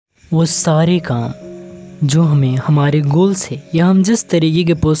वो सारे काम जो हमें हमारे गोल से या हम जिस तरीके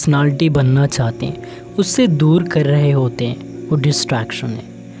के पर्सनालिटी बनना चाहते हैं उससे दूर कर रहे होते हैं, वो डिस्ट्रैक्शन है।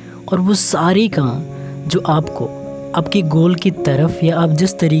 और वो सारे काम जो आपको आपके गोल की तरफ या आप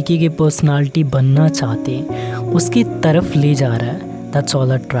जिस तरीके के पर्सनालिटी बनना चाहते हैं उसकी तरफ ले जा रहा है, that's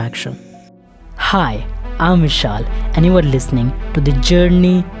all attraction. Hi, I'm Eyal and you are listening to the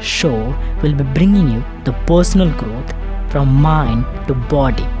Journey Show. Will be bringing you the personal growth from mind to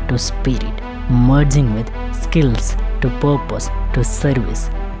body to spirit, merging with skills to purpose to service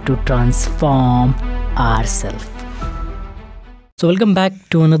to transform ourselves. So welcome back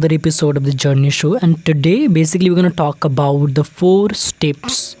to another episode of the Journey Show, and today basically we're going to talk about the 4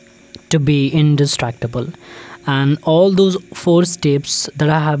 steps to be indistractable, and all those 4 steps that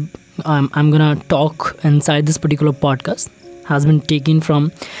I'm gonna talk inside this particular podcast has been taken from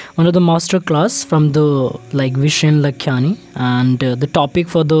one of the master class from the Vishen Lakhyani, and the topic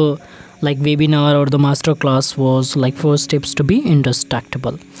for the webinar or the master class was 4 steps to be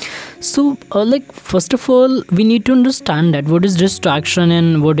indistractable. So first of all, we need to understand that what is distraction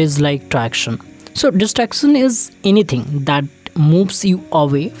and what is traction. So distraction is anything that moves you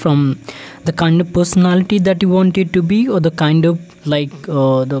away from the kind of personality that you want it to be, or the kind of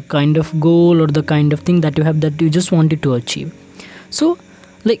the kind of goal or the kind of thing that you have that you just wanted to achieve. So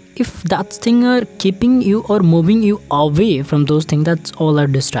if that thing are keeping you or moving you away from those things, that's all a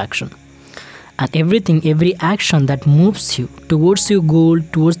distraction. And every action that moves you towards your goal,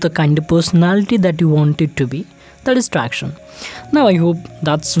 towards the kind of personality that you want it to be, that is traction. Now I hope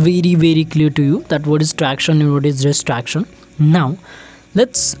that's very, very clear to you that what is traction and what is distraction. Now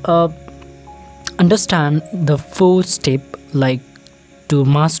let's understand the 4th step to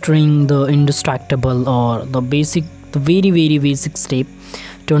mastering the indistractable, or the very, very basic step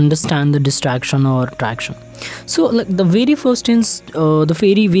to understand the distraction or traction. So the very first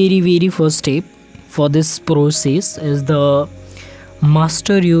step for this process is the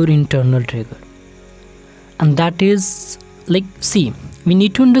master your internal trigger. And that is we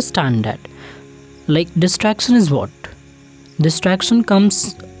need to understand that distraction is what? Distraction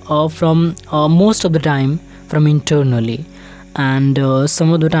comes from most of the time from internally, and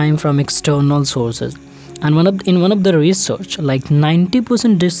some of the time from external sources. And in one of the research,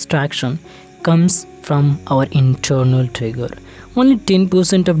 90% distraction comes from our internal trigger. Only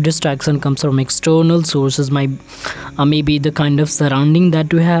 10% of distraction comes from external sources, maybe the kind of surrounding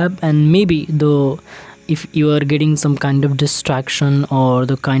that you have, and maybe if you are getting some kind of distraction or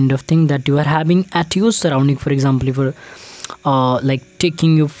the kind of thing that you are having at your surrounding. For example, if you're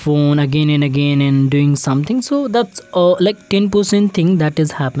taking your phone again and again and doing something, so that's 10% thing that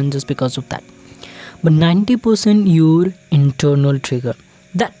is happen just because of that. But 90% your internal trigger,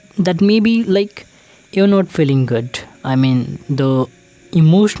 that may be you're not feeling good. I mean, the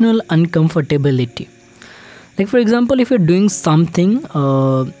emotional uncomfortability. For example, if you're doing something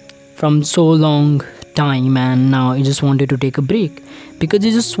from so long time, and now you just wanted to take a break because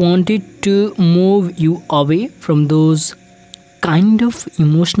you just wanted to move you away from those kind of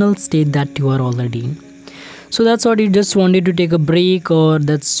emotional state that you are already in. So that's what you just wanted to take a break, or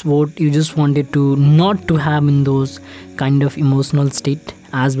that's what you just wanted to not to have in those kind of emotional state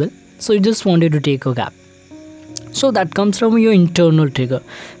as well. So you just wanted to take a gap. So that comes from your internal trigger,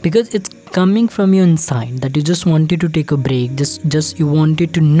 because it's coming from your inside that you just wanted to take a break, just you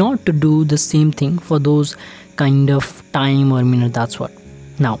wanted to not to do the same thing for those kind of time or minute. That's what.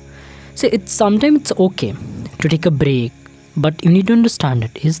 Now, so sometimes it's okay to take a break, but you need to understand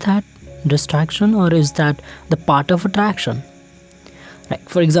it. Is that distraction or is that the part of attraction?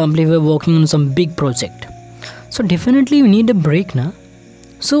 For example, if you're working on some big project, so definitely you need a break now.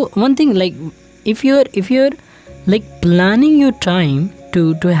 So one thing, if you're planning your time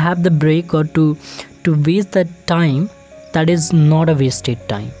to have the break or to waste that time, that is not a wasted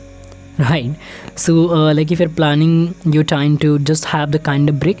time, right? So if you're planning your time to just have the kind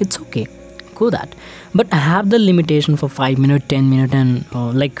of break, it's okay, go that, but have the limitation for 5 minutes, 10 minutes, and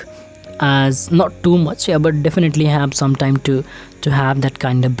as not too much, yeah, but definitely have some time to have that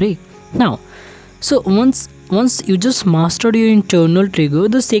kind of break. Now, so once you just mastered your internal trigger,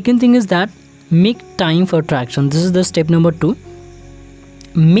 the second thing is that make time for traction. This is the step number 2.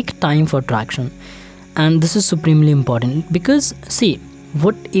 Make time for traction. And this is supremely important, because see,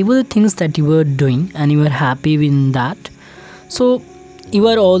 whatever the things that you were doing and you are happy with that, so you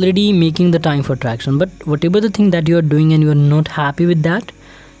are already making the time for traction. But whatever the thing that you are doing and you are not happy with that,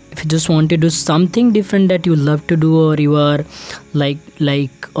 if you just want to do something different that you love to do, or you are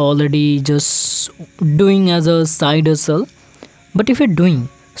already just doing as a side hustle, but if you're doing,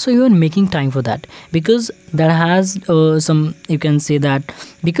 So you are making time for that, because that has some, you can say that,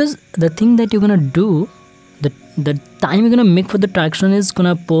 because the thing that you're gonna do, the time you're gonna make for the traction is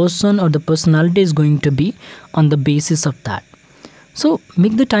gonna person, or the personality is going to be on the basis of that. So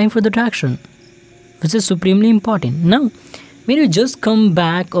make the time for the traction, which is supremely important. Now when you just come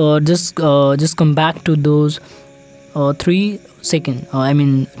back, or just come back to those 3 second, I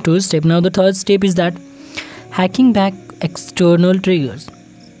mean 2 step. Now the third step is that hacking back external triggers.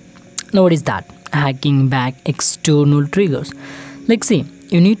 Now what is that? Hacking back external triggers. Like, see,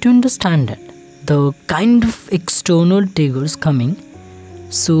 you need to understand that the kind of external triggers coming.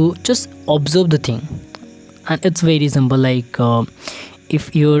 So just observe the thing, and it's very simple. Like,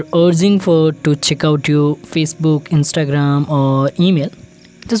 if you're urging for to check out your Facebook, Instagram, or email,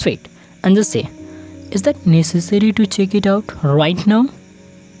 just wait and just say, is that necessary to check it out right now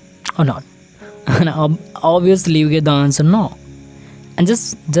or not? And obviously you get the answer no. And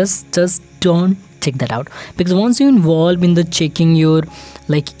just don't check that out, because once you involve in the checking your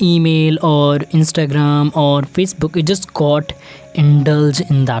like email or Instagram or Facebook, you just got indulge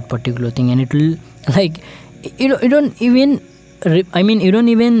in that particular thing, and it will, like, you don't even you don't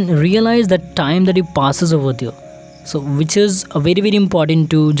even realize that time that it passes over there. So which is a very very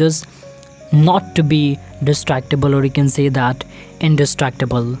important to just not to be distractible, or you can say that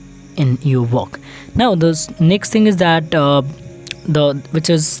indistractable in your work. Now the next thing is that which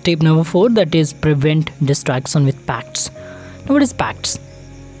is step number 4, that is prevent distraction with pacts. Now what is pacts?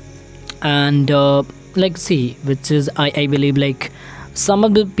 And like, see, which is I believe like some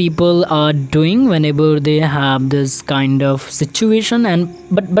of the people are doing whenever they have this kind of situation, and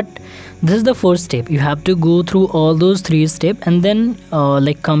but this is the first step. You have to go through all those 3 steps, and then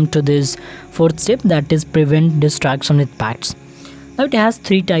like come to this 4th step, that is prevent distraction with pacts. Now it has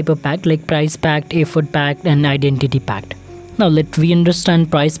 3 type of pact, like price pact, effort pact, and identity pact. Now let we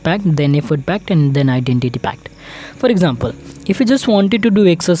understand price pact, then effort pact, and then identity pact. For example, if you just wanted to do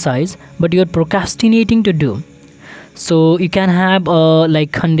exercise but you're procrastinating to do, so you can have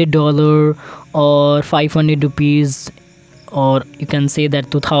like $100 or 500 rupees, or you can say that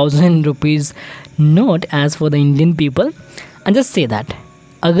 2000 rupees note as for the Indian people, and just say that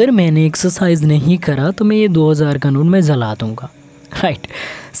अगर मैंने exercise नहीं करा तो मैं ये 2000 का note मैं जला दूंगा, right?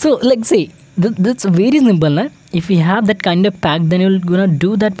 So like, say that's very simple ना. If you have that kind of pact, then you're gonna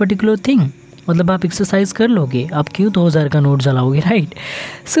do that particular thing. मतलब आप exercise कर लोगे, आप क्यों 2000 का नोट जलाओगे, right?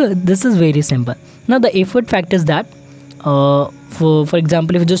 So this is very simple. Now the effort fact is that for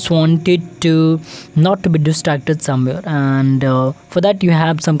example, if you just wanted to not to be distracted somewhere, and for that you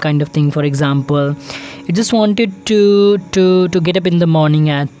have some kind of thing. For example, you just wanted to get up in the morning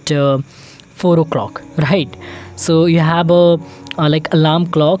at 4 o'clock, right? So you have a like alarm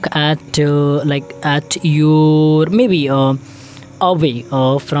clock at like at your maybe away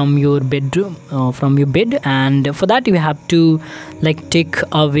from your bedroom, from your bed, and for that you have to like take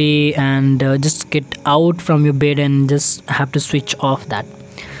away and just get out from your bed and just have to switch off that.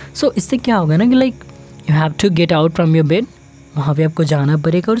 So इससे क्या होगा ना कि like you have to get out from your bed, वहाँ पे आपको जाना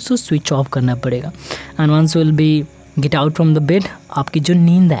पड़ेगा और उसको switch off करना पड़ेगा, and once you will be get out from the bed, आपकी जो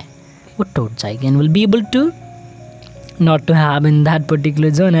नींद है वो टूट जाएगी, and will be able to not to have in that particular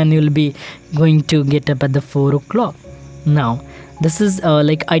zone, and you will be going to get up at the 4 o'clock. Now this is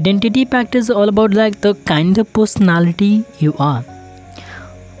like identity pact is all about like the kind of personality you are,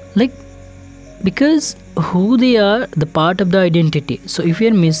 like, because who they are, the part of the identity. So if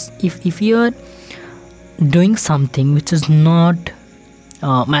you're if you are doing something which is not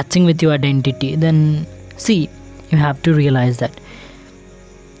matching with your identity, then see, you have to realize that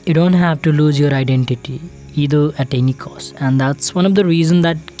you don't have to lose your identity either at any cost, and that's one of the reasons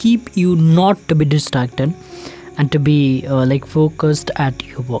that keep you not to be distracted and to be like focused at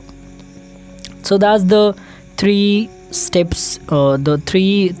your work. So that's the 3 steps, the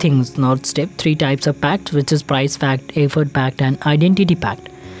 3 things, not step, 3 types of pact, which is price pact, effort pact, and identity pact.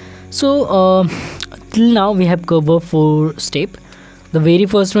 So till now we have covered 4 steps. The very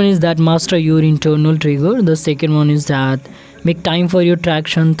first one is that master your internal trigger. The second one is that make time for your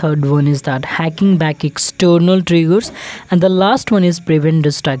traction. Third one is that hacking back external triggers, and the last one is prevent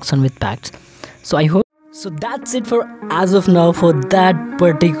distraction with pacts. So I hope, so that's it for as of now for that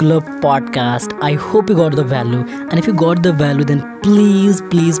particular podcast. I hope you got the value, and if you got the value, then please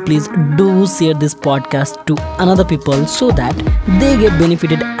do share this podcast to another people so that they get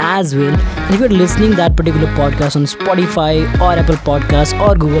benefited as well. And if you're listening that particular podcast on Spotify or Apple Podcasts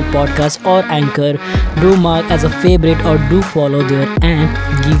or Google Podcasts or Anchor, do mark as a favorite or do follow there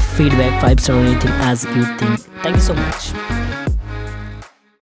and give feedback, 5-star or anything as you think. Thank you so much.